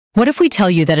What if we tell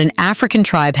you that an African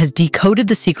tribe has decoded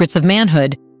the secrets of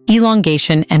manhood,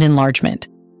 elongation, and enlargement?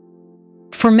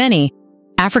 For many,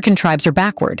 African tribes are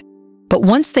backward, but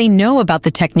once they know about the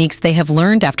techniques they have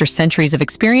learned after centuries of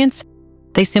experience,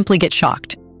 they simply get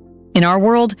shocked. In our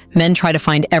world, men try to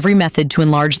find every method to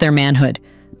enlarge their manhood,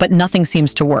 but nothing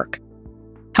seems to work.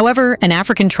 However, an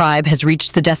African tribe has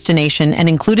reached the destination and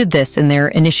included this in their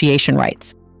initiation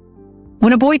rites.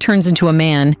 When a boy turns into a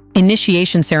man,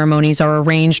 initiation ceremonies are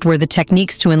arranged where the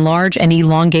techniques to enlarge and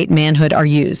elongate manhood are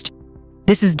used.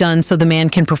 This is done so the man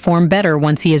can perform better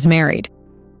once he is married.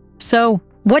 So,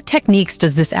 what techniques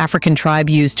does this African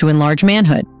tribe use to enlarge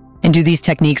manhood? And do these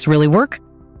techniques really work?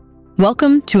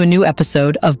 Welcome to a new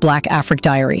episode of Black Afric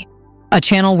Diary, a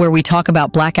channel where we talk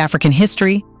about Black African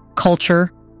history,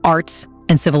 culture, arts,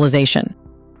 and civilization.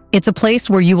 It's a place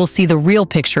where you will see the real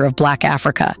picture of Black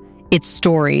Africa, its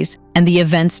stories, and the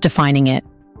events defining it.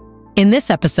 In this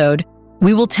episode,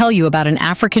 we will tell you about an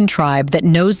African tribe that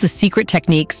knows the secret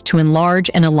techniques to enlarge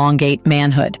and elongate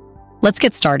manhood. Let's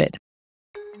get started.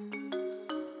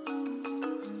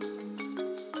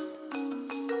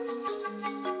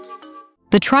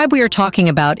 The tribe we are talking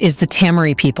about is the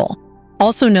Tamari people,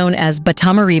 also known as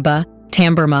Batamariba,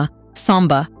 Tamberma,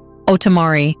 Samba,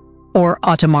 Otomari, or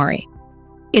Otomari.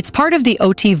 It's part of the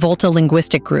Oti Volta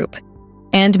linguistic group,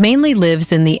 and mainly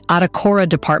lives in the Atakora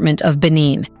department of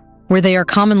Benin, where they are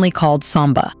commonly called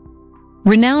Samba.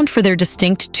 Renowned for their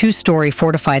distinct two-story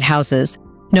fortified houses,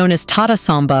 known as Tata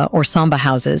Samba or Samba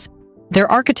houses,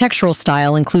 their architectural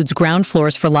style includes ground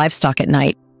floors for livestock at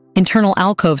night, internal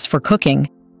alcoves for cooking,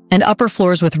 and upper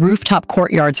floors with rooftop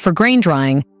courtyards for grain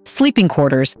drying, sleeping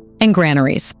quarters, and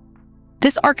granaries.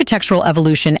 This architectural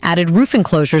evolution added roof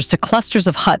enclosures to clusters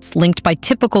of huts linked by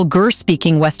typical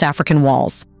Gur-speaking West African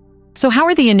walls. So how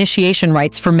are the initiation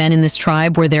rites for men in this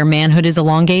tribe where their manhood is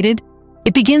elongated?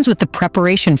 It begins with the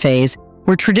preparation phase,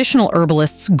 where traditional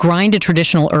herbalists grind a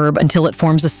traditional herb until it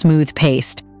forms a smooth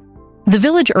paste. The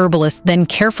village herbalist then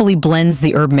carefully blends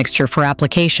the herb mixture for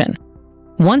application.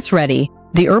 Once ready,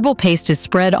 the herbal paste is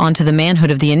spread onto the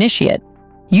manhood of the initiate,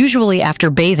 usually after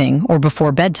bathing or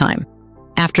before bedtime.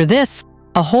 After this,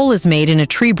 a hole is made in a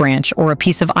tree branch or a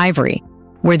piece of ivory,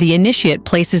 where the initiate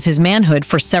places his manhood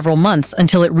for several months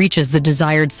until it reaches the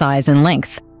desired size and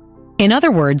length. In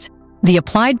other words, the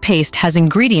applied paste has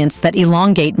ingredients that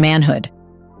elongate manhood.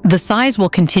 The size will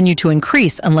continue to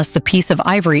increase unless the piece of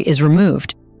ivory is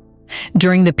removed.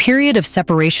 During the period of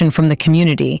separation from the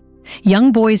community,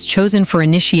 young boys chosen for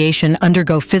initiation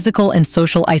undergo physical and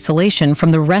social isolation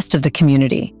from the rest of the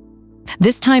community.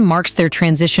 This time marks their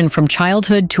transition from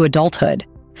childhood to adulthood,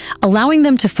 allowing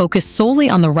them to focus solely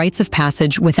on the rites of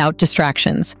passage without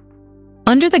distractions.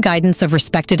 Under the guidance of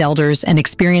respected elders and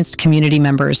experienced community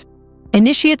members,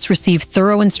 initiates receive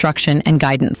thorough instruction and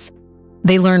guidance.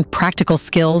 They learn practical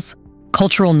skills,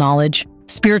 cultural knowledge,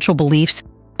 spiritual beliefs,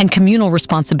 and communal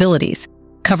responsibilities,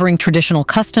 covering traditional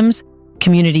customs,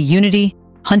 community unity,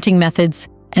 hunting methods,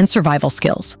 and survival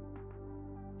skills.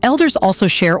 Elders also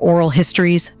share oral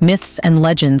histories, myths, and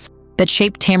legends that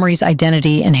shape Tamari's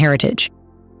identity and heritage.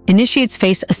 Initiates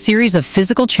face a series of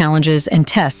physical challenges and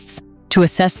tests to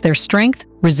assess their strength,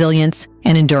 resilience,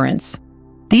 and endurance.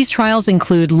 These trials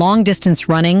include long-distance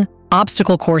running,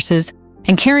 obstacle courses,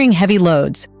 and carrying heavy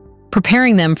loads,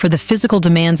 preparing them for the physical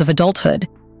demands of adulthood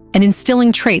and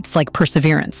instilling traits like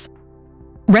perseverance.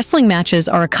 Wrestling matches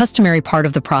are a customary part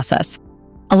of the process,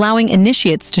 allowing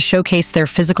initiates to showcase their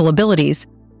physical abilities,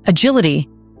 agility,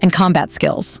 and combat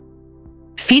skills.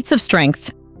 Feats of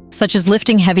strength, such as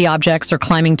lifting heavy objects or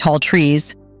climbing tall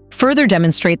trees, further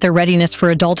demonstrate their readiness for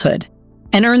adulthood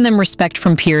and earn them respect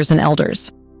from peers and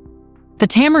elders. The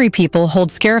Tamari people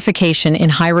hold scarification in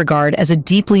high regard as a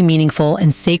deeply meaningful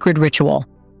and sacred ritual,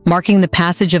 marking the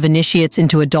passage of initiates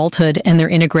into adulthood and their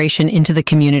integration into the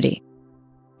community.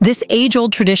 This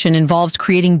age-old tradition involves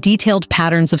creating detailed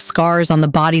patterns of scars on the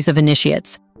bodies of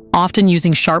initiates, often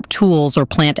using sharp tools or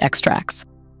plant extracts.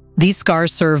 These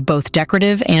scars serve both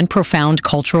decorative and profound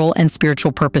cultural and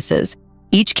spiritual purposes,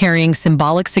 each carrying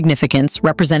symbolic significance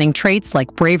representing traits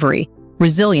like bravery,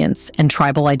 resilience, and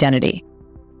tribal identity.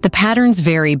 The patterns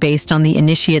vary based on the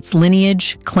initiate's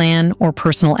lineage, clan, or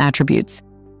personal attributes,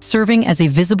 serving as a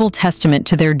visible testament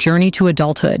to their journey to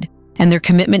adulthood and their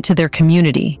commitment to their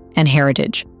community and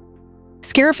heritage.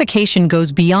 Scarification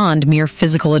goes beyond mere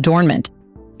physical adornment.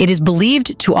 It is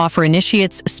believed to offer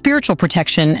initiates spiritual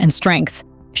protection and strength,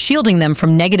 shielding them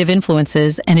from negative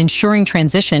influences and ensuring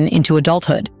transition into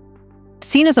adulthood.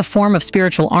 Seen as a form of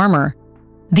spiritual armor,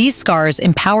 these scars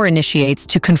empower initiates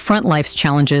to confront life's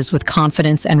challenges with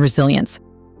confidence and resilience.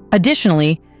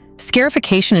 Additionally,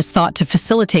 Scarification is thought to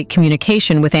facilitate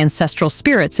communication with ancestral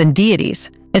spirits and deities,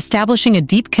 establishing a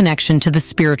deep connection to the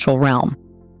spiritual realm.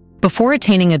 Before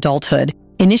attaining adulthood,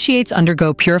 initiates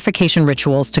undergo purification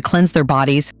rituals to cleanse their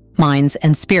bodies, minds,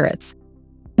 and spirits.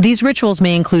 These rituals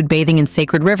may include bathing in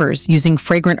sacred rivers, using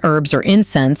fragrant herbs or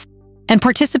incense, and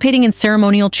participating in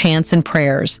ceremonial chants and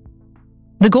prayers.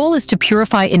 The goal is to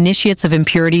purify initiates of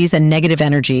impurities and negative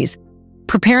energies,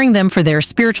 preparing them for their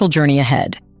spiritual journey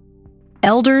ahead.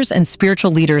 Elders and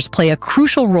spiritual leaders play a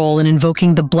crucial role in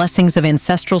invoking the blessings of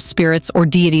ancestral spirits or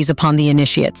deities upon the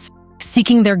initiates,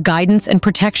 seeking their guidance and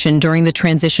protection during the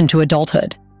transition to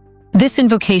adulthood. This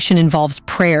invocation involves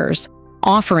prayers,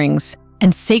 offerings,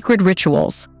 and sacred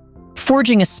rituals,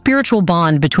 forging a spiritual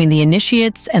bond between the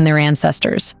initiates and their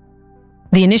ancestors.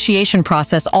 The initiation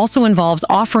process also involves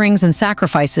offerings and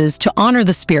sacrifices to honor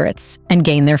the spirits and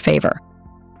gain their favor.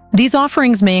 These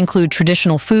offerings may include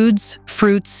traditional foods,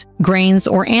 fruits, grains,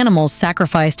 or animals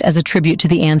sacrificed as a tribute to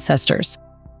the ancestors.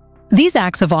 These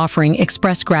acts of offering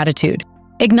express gratitude,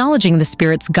 acknowledging the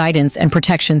spirit's guidance and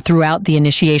protection throughout the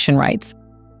initiation rites.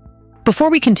 Before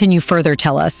we continue further,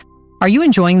 tell us, are you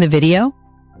enjoying the video?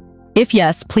 If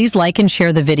yes, please like and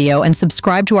share the video and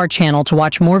subscribe to our channel to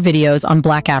watch more videos on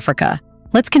Black Africa.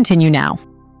 Let's continue now.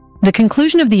 The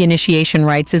conclusion of the initiation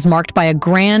rites is marked by a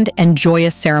grand and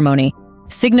joyous ceremony,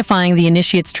 signifying the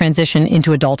initiate's transition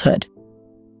into adulthood.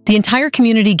 The entire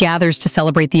community gathers to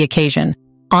celebrate the occasion,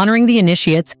 honoring the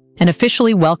initiates and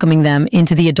officially welcoming them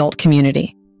into the adult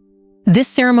community. This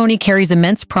ceremony carries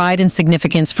immense pride and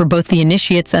significance for both the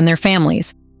initiates and their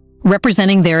families,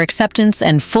 representing their acceptance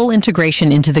and full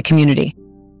integration into the community.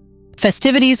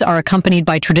 Festivities are accompanied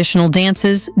by traditional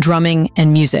dances, drumming,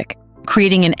 and music,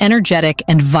 creating an energetic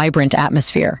and vibrant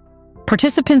atmosphere.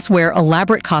 Participants wear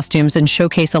elaborate costumes and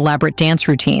showcase elaborate dance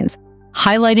routines,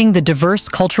 highlighting the diverse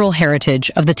cultural heritage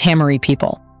of the Tamari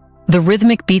people. The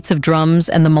rhythmic beats of drums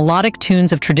and the melodic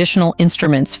tunes of traditional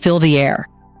instruments fill the air,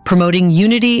 promoting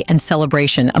unity and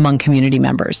celebration among community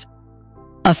members.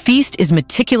 A feast is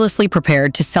meticulously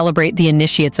prepared to celebrate the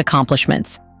initiate's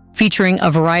accomplishments, featuring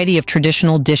a variety of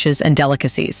traditional dishes and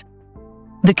delicacies.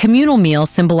 The communal meal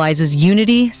symbolizes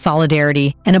unity,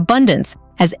 solidarity, and abundance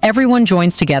as everyone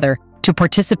joins together to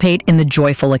participate in the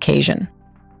joyful occasion.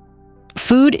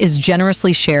 Food is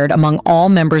generously shared among all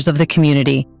members of the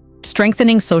community,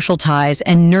 strengthening social ties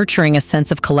and nurturing a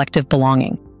sense of collective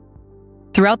belonging.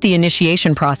 Throughout the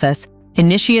initiation process,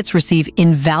 initiates receive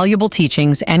invaluable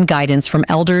teachings and guidance from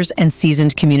elders and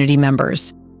seasoned community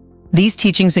members. These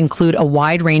teachings include a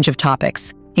wide range of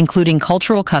topics, including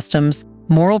cultural customs,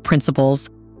 moral principles,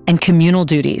 and communal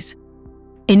duties.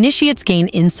 Initiates gain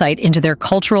insight into their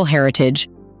cultural heritage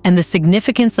and the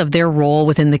significance of their role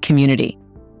within the community,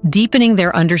 deepening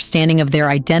their understanding of their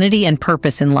identity and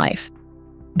purpose in life.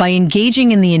 By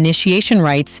engaging in the initiation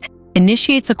rites,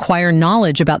 initiates acquire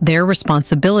knowledge about their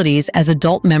responsibilities as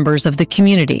adult members of the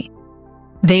community.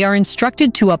 They are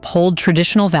instructed to uphold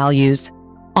traditional values,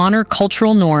 honor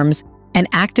cultural norms, and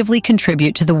actively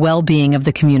contribute to the well-being of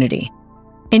the community.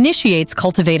 Initiates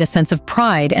cultivate a sense of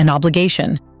pride and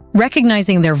obligation,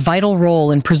 recognizing their vital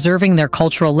role in preserving their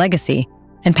cultural legacy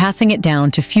and passing it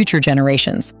down to future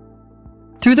generations.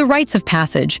 Through the rites of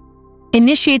passage,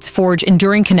 initiates forge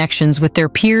enduring connections with their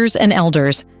peers and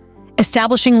elders,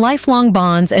 establishing lifelong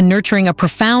bonds and nurturing a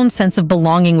profound sense of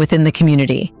belonging within the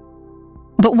community.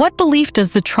 But what belief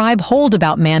does the tribe hold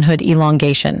about manhood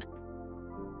elongation?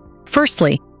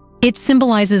 Firstly, it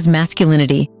symbolizes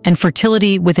masculinity and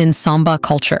fertility within Samba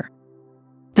culture.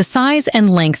 The size and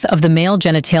length of the male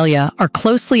genitalia are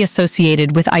closely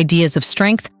associated with ideas of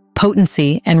strength,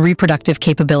 potency, and reproductive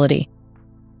capability.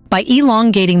 By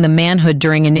elongating the manhood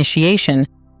during initiation,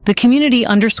 the community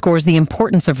underscores the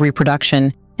importance of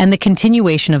reproduction and the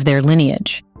continuation of their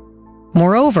lineage.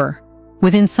 Moreover,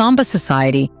 within Samba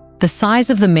society, the size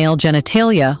of the male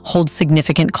genitalia holds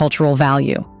significant cultural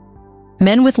value.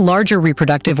 Men with larger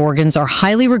reproductive organs are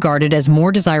highly regarded as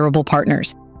more desirable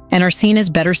partners and are seen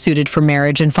as better suited for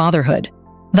marriage and fatherhood.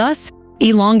 Thus,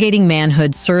 elongating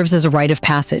manhood serves as a rite of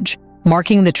passage,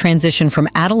 marking the transition from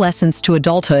adolescence to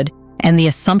adulthood and the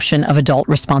assumption of adult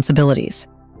responsibilities.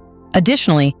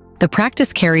 Additionally, the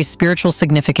practice carries spiritual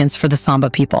significance for the Samba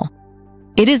people.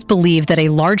 It is believed that a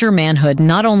larger manhood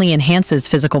not only enhances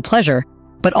physical pleasure,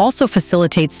 but also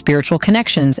facilitates spiritual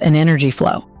connections and energy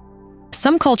flow.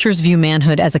 Some cultures view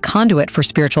manhood as a conduit for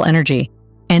spiritual energy,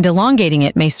 and elongating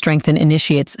it may strengthen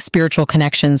initiates' spiritual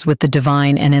connections with the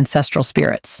divine and ancestral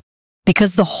spirits.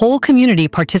 Because the whole community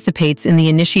participates in the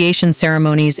initiation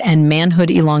ceremonies and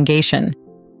manhood elongation,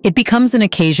 it becomes an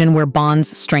occasion where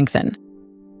bonds strengthen.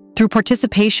 Through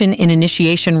participation in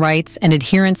initiation rites and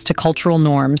adherence to cultural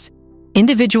norms,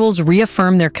 individuals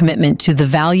reaffirm their commitment to the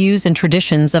values and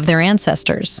traditions of their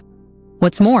ancestors.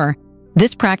 What's more,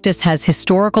 this practice has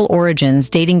historical origins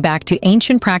dating back to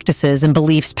ancient practices and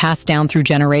beliefs passed down through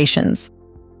generations.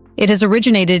 It has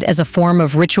originated as a form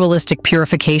of ritualistic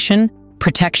purification,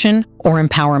 protection, or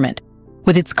empowerment,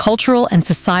 with its cultural and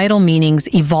societal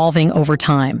meanings evolving over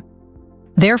time.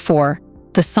 Therefore,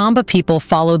 the Samba people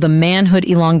follow the manhood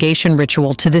elongation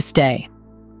ritual to this day.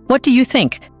 What do you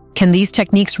think? Can these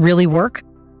techniques really work?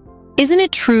 Isn't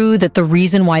it true that the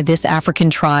reason why this African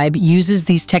tribe uses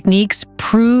these techniques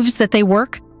proves that they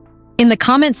work? In the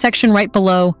comment section right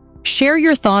below, share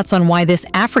your thoughts on why this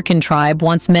African tribe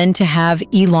wants men to have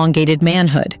elongated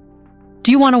manhood.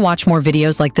 Do you want to watch more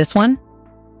videos like this one?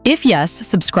 If yes,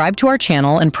 subscribe to our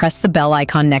channel and press the bell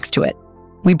icon next to it.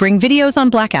 We bring videos on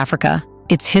Black Africa,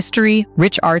 its history,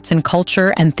 rich arts and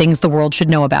culture, and things the world should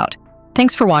know about.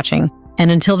 Thanks for watching,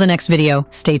 and until the next video,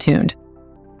 stay tuned.